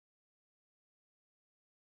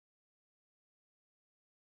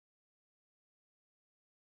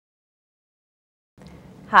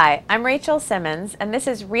Hi, I'm Rachel Simmons, and this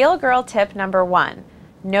is Real Girl Tip number 1,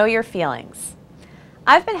 Know Your Feelings.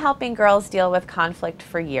 I've been helping girls deal with conflict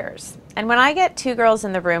for years, and when I get two girls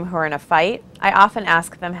in the room who are in a fight, I often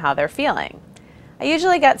ask them how they're feeling. I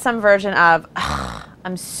usually get some version of,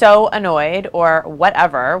 I'm so annoyed, or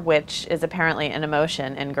whatever, which is apparently an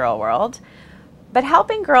emotion in girl world. But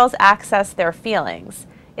helping girls access their feelings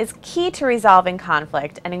is key to resolving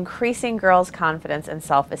conflict and increasing girls' confidence and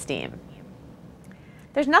self-esteem.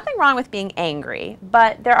 There's nothing wrong with being angry,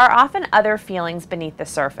 but there are often other feelings beneath the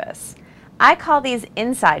surface. I call these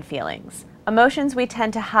inside feelings, emotions we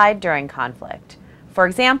tend to hide during conflict. For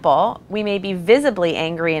example, we may be visibly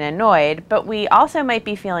angry and annoyed, but we also might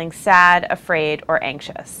be feeling sad, afraid, or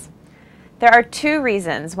anxious. There are two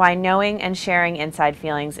reasons why knowing and sharing inside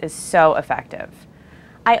feelings is so effective.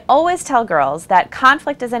 I always tell girls that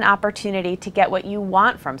conflict is an opportunity to get what you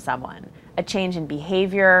want from someone, a change in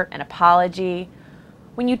behavior, an apology.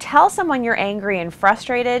 When you tell someone you're angry and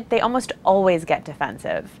frustrated, they almost always get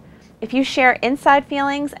defensive. If you share inside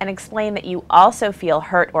feelings and explain that you also feel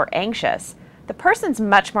hurt or anxious, the person's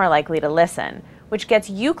much more likely to listen, which gets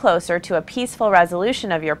you closer to a peaceful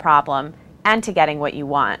resolution of your problem and to getting what you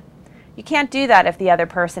want. You can't do that if the other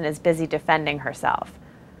person is busy defending herself.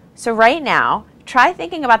 So right now, try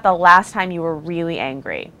thinking about the last time you were really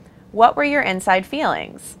angry. What were your inside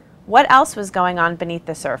feelings? What else was going on beneath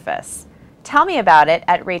the surface? Tell me about it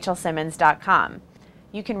at rachelsimmons.com.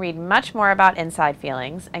 You can read much more about inside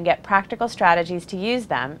feelings and get practical strategies to use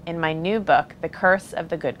them in my new book, The Curse of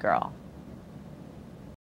the Good Girl.